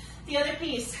 okay? The other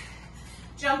piece,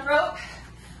 jump rope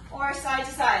or side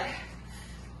to side,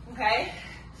 okay?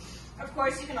 Of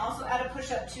course, you can also add a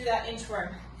push-up to that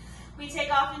inchworm. We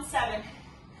take off in 7.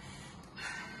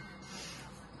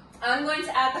 I'm going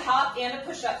to add the hop and a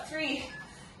push-up. 3,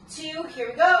 2, here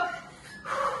we go.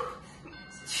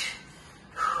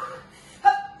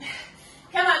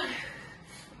 Come on.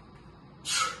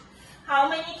 How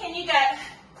many can you get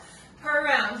per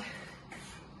round?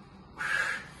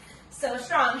 So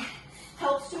strong.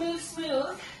 Helps to move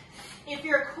smooth if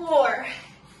your core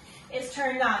is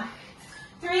turned on.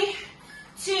 3,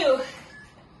 2,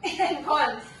 and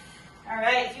 1. All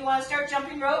right, if you want to start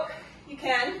jumping rope, you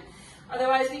can.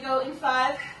 Otherwise, we go in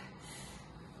 5,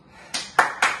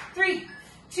 3,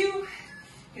 2,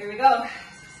 here we go.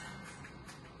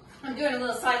 I'm doing a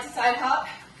little side-to-side hop.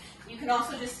 You can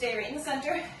also just stay right in the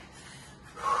center.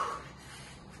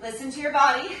 Listen to your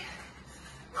body.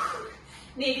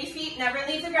 Maybe feet never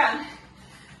leave the ground.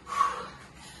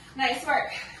 Nice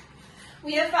work.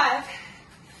 We have 5.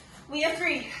 We have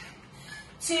 3,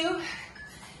 2,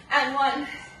 and 1.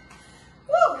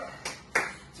 Woo!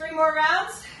 3 more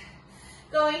rounds.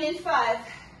 Going in 5,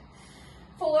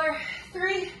 4,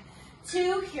 3,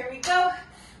 2, here we go.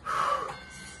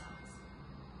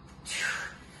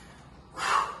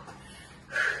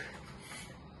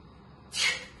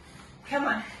 Come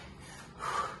on.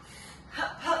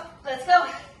 Hup, hup, let's go.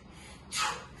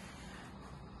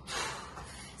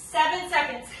 7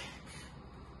 seconds.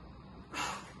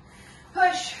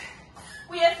 Push.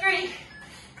 We have 3,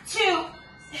 2,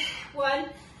 1.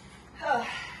 Oh.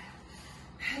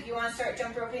 If you want to start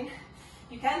jump roping,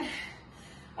 you can.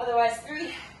 Otherwise,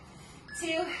 3,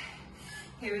 2,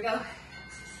 here we go.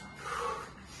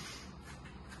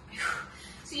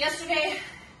 So yesterday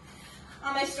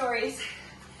on my stories,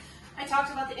 I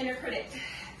talked about the inner critic.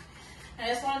 And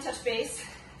I just want to touch base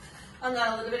on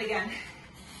that a little bit again.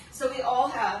 So we all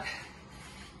have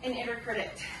an inner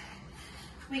critic.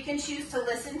 We can choose to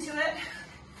listen to it,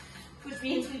 which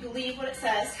means we believe what it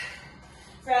says,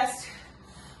 rest,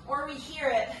 or we hear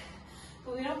it,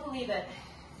 but we don't believe it.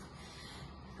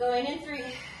 Going in 3,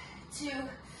 2,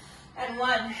 and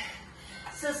 1.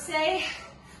 So say,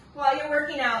 while you're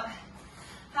working out,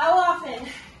 how often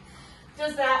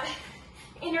does that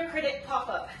inner critic pop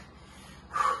up?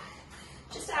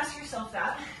 Just ask yourself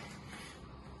that.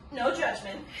 No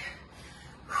judgment.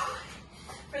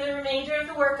 For the remainder of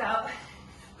the workout,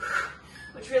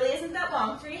 which really isn't that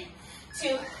long, 3,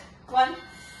 2, 1,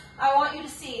 I want you to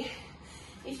see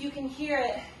if you can hear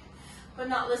it, but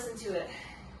not listen to it.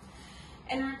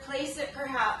 And replace it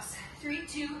perhaps, 3,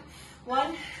 2,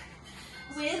 1,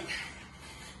 with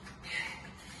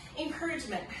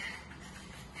encouragement.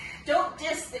 Don't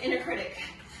diss the inner critic,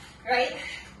 right?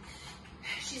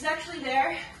 She's actually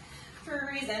there for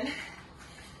a reason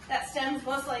that stems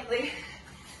most likely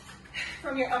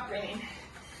from your upbringing.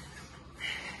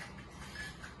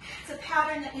 It's a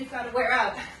pattern that you've got to wear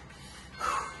out.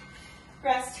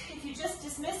 Rest, if you just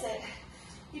dismiss it,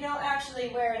 you don't actually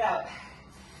wear it out.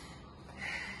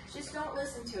 Just don't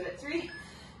listen to it. 3,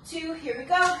 2, here we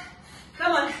go.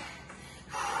 Come on.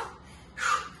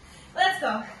 Let's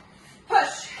go.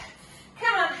 Push.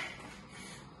 Come on.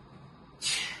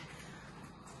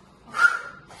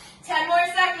 10 more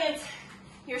seconds.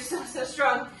 You're so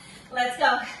strong. Let's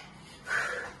go.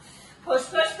 Push,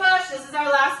 push, push. This is our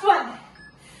last one.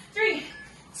 3,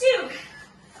 2,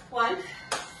 1.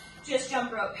 Just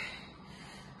jump rope.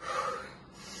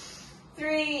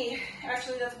 3.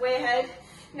 Actually, that's way ahead.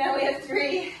 Now we have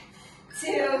 3,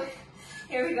 2.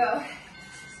 Here we go.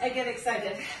 I get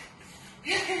excited.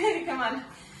 Come on.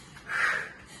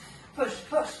 Push,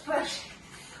 push, push.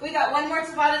 We got one more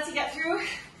Tabata to get through,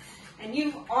 and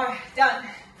you are done.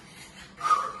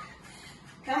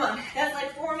 Come on. That's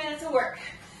like 4 minutes of work.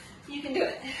 You can do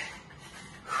it.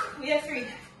 We have 3.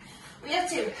 We have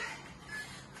 2.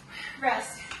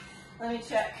 Rest. Let me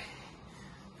check.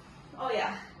 Oh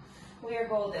yeah. We are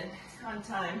golden on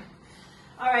time.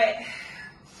 All right.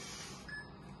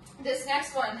 This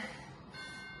next one.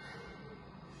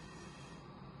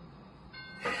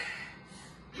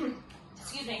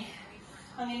 Excuse me.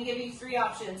 I'm going to give you 3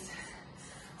 options.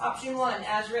 Option 1,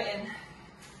 as written.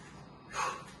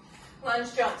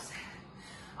 Lunge jumps.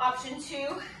 Option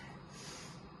 2,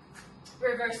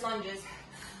 reverse lunges.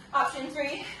 Option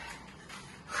 3,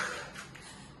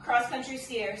 cross-country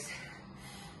skiers.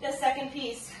 The second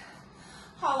piece,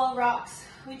 hollow rocks.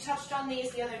 We touched on these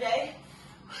the other day.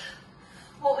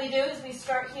 What we do is we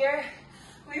start here,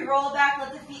 we roll back,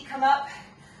 let the feet come up,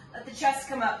 let the chest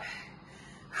come up.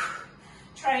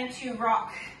 Trying to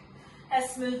rock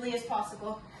as smoothly as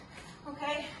possible.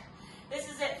 Okay? This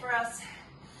is it for us.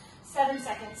 7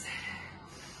 seconds.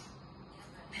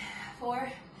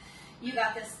 4, you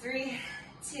got this. 3,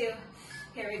 2,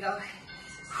 here we go.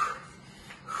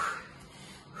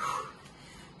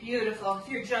 Beautiful.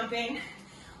 If you're jumping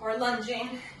or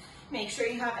lunging, make sure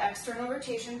you have external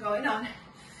rotation going on.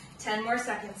 10 more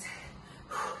seconds.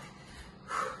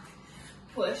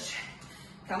 Push.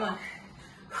 Come on.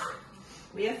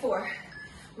 We have 4.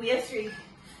 We have 3,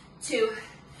 2,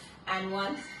 and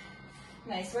 1.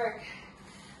 Nice work.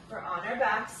 We're on our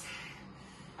backs.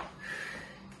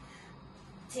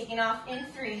 Taking off in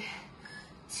 3,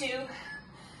 2,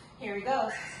 here we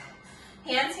go.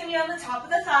 Hands can be on the top of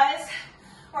the thighs,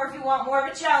 or if you want more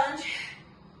of a challenge,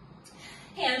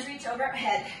 hands reach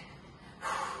overhead.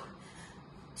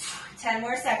 10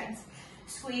 more seconds.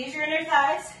 Squeeze your inner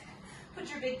thighs. Put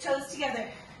your big toes together.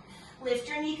 Lift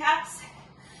your kneecaps.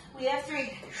 We have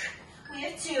 3. We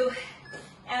have 2.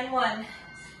 And 1.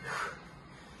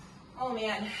 Oh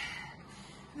man.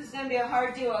 This is going to be a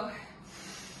hard duo.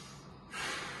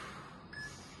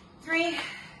 3,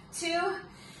 2.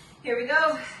 Here we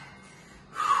go.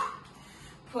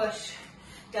 Push.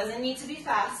 Doesn't need to be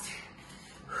fast.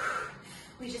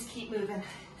 We just keep moving.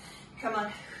 Come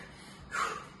on.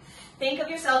 Think of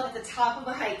yourself at the top of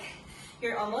a hike.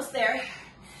 You're almost there.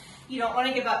 You don't want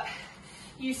to give up.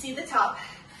 You see the top.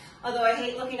 Although I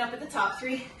hate looking up at the top.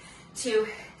 3, 2,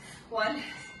 1.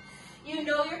 You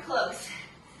know you're close.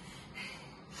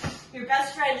 Your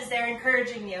best friend is there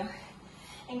encouraging you.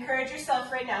 Encourage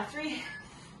yourself right now. 3,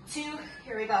 2,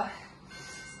 here we go.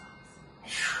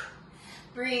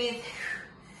 Breathe.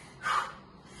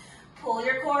 Pull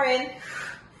your core in.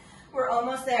 We're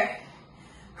almost there.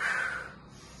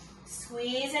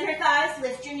 Squeeze inner thighs,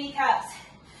 lift your kneecaps.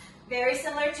 Very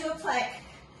similar to a plank.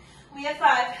 We have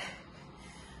 5.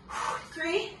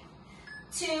 3,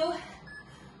 2,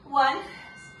 1.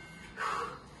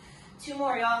 2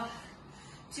 more, y'all.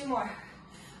 2 more.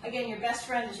 Again, your best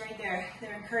friend is right there.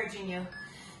 They're encouraging you.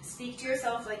 Speak to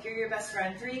yourself like you're your best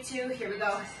friend. 3, 2, here we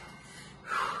go.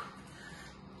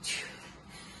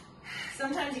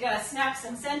 Sometimes you gotta snap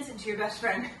some sense into your best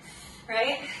friend.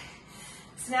 right?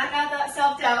 Smack out that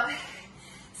self-doubt.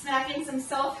 Smack in some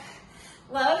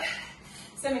self-love,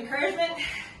 some encouragement,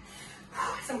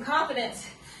 some confidence.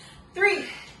 3,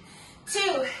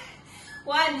 2,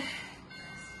 1.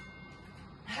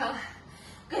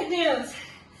 Good news.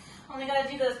 Only gotta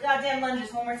do those goddamn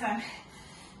lunges one more time.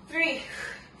 3,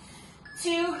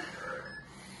 2,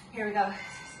 here we go.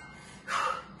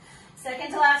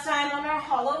 Second to last time on our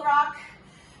hollow rock.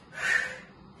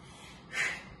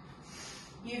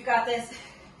 You've got this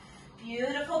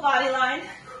beautiful body line.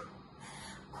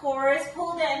 Core is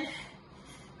pulled in.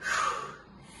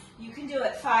 You can do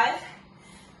it. 5.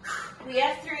 We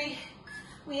have 3.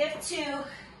 We have 2.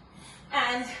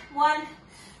 And 1.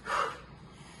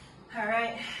 All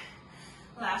right.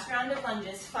 Last round of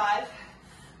lunges. 5,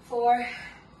 4,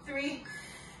 3,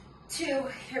 2.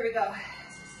 Here we go.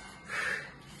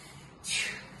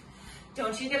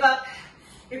 Don't you give up.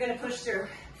 You're going to push through.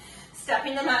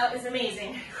 Stepping them out is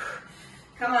amazing.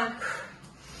 Come on.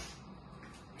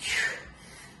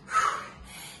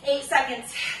 8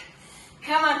 seconds.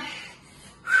 Come on.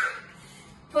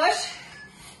 Push.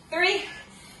 3,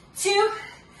 2,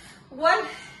 1.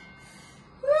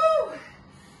 Woo.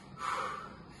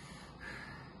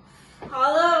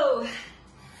 Hollow.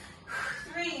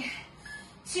 3,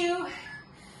 2.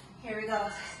 Here we go.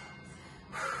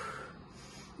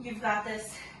 You've got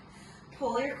this.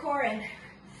 Pull your core in.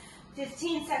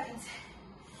 15 seconds.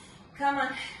 Come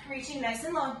on. Reaching nice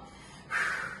and long.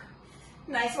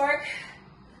 Nice work.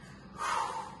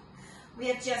 We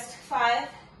have just 5.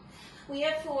 We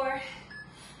have 4,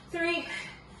 3,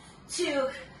 2,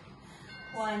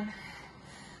 1.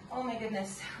 Oh my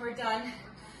goodness. We're done.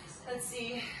 Let's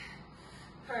see.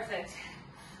 Perfect.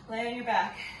 Lay on your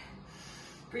back.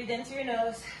 Breathe in through your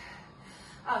nose,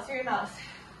 out through your mouth.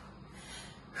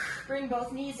 Bring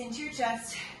both knees into your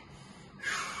chest.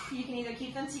 You can either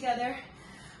keep them together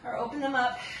or open them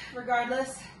up.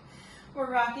 Regardless, we're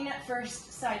rocking at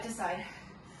first, side to side.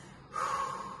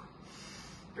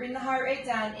 Bring the heart rate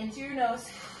down in through your nose,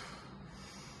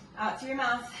 out through your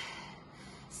mouth.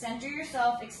 Center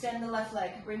yourself, extend the left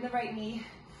leg. Bring the right knee,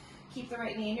 keep the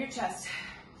right knee in your chest.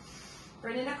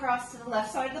 Bring it across to the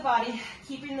left side of the body,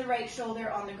 keeping the right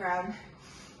shoulder on the ground.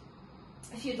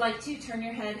 If you'd like to, turn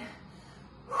your head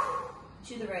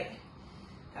to the right.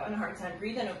 Having a hard time.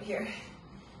 Breathe in over here.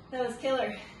 That was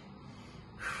killer.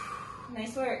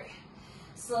 Nice work.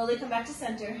 Slowly come back to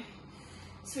center.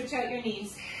 Switch out your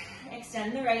knees.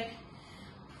 Extend the right.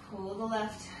 Pull the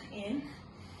left in.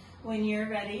 When you're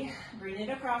ready, bring it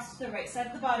across to the right side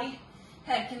of the body.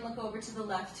 Head can look over to the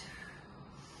left.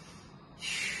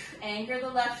 Anchor the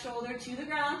left shoulder to the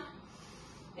ground.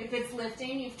 If it's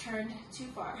lifting, you've turned too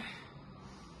far.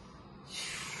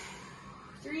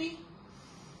 3,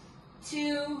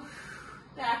 2,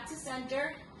 back to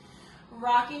center.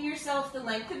 Rocking yourself the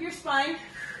length of your spine.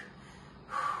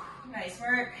 Nice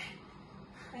work.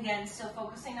 Again, still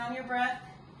focusing on your breath.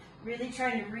 Really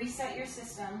trying to reset your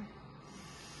system.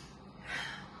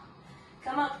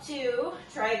 Come up to,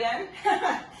 try again.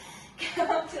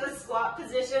 Come up to a squat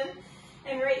position.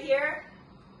 And right here,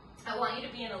 I want you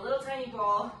to be in a little tiny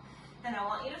ball, and I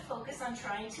want you to focus on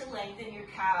trying to lengthen your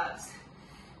calves.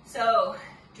 So,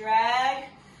 drag,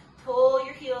 pull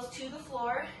your heels to the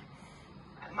floor.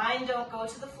 Mine don't go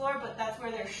to the floor, but that's where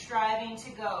they're striving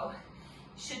to go.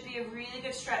 Should be a really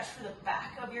good stretch for the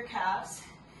back of your calves,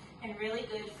 and really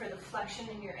good for the flexion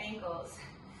in your ankles.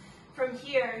 From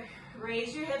here,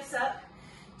 raise your hips up,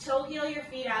 toe heel your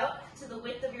feet out to the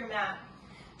width of your mat.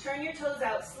 Turn your toes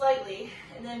out slightly,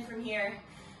 and then from here,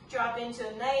 drop into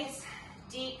a nice,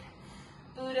 deep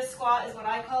Buddha squat is what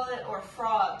I call it, or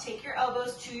frog. Take your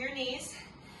elbows to your knees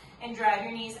and drag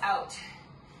your knees out.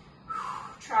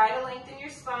 Try to lengthen your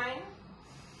spine.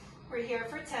 We're here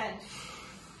for 10,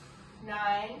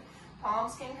 9,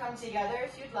 palms can come together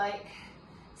if you'd like.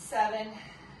 7,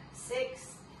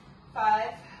 6,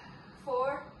 5,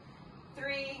 4,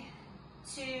 3,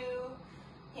 2,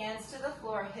 hands to the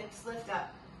floor, hips lift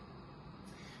up.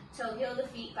 Toe heel the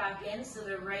feet back in so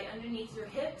they're right underneath your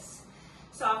hips.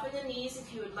 Soften the knees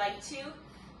if you would like to.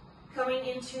 Coming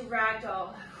into ragdoll.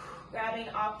 Grabbing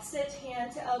opposite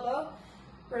hand to elbow.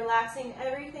 Relaxing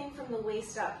everything from the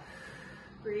waist up.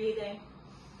 Breathing.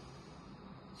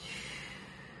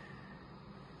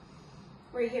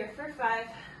 We're here for 5.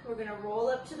 We're going to roll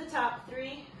up to the top.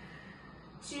 3,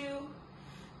 2,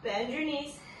 bend your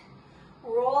knees.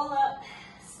 Roll up,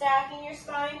 stacking your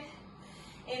spine.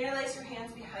 Interlace your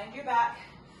hands behind your back.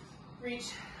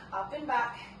 Reach up and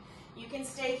back. You can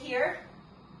stay here,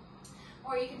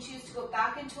 or you can choose to go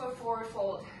back into a forward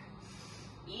fold.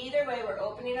 Either way, we're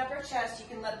opening up our chest. You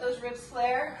can let those ribs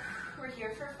flare, We're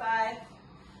here for 5,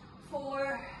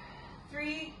 4,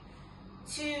 3,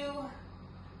 2,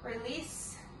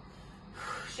 release.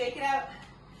 Shake it out.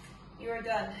 You are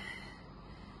done.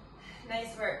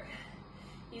 Nice work.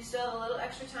 You still have a little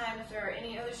extra time if there are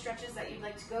any other stretches that you'd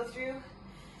like to go through.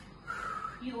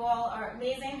 You all are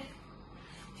amazing.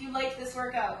 If you like this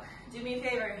workout, do me a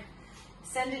favor.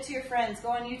 Send it to your friends. Go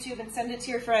on YouTube and send it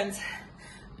to your friends.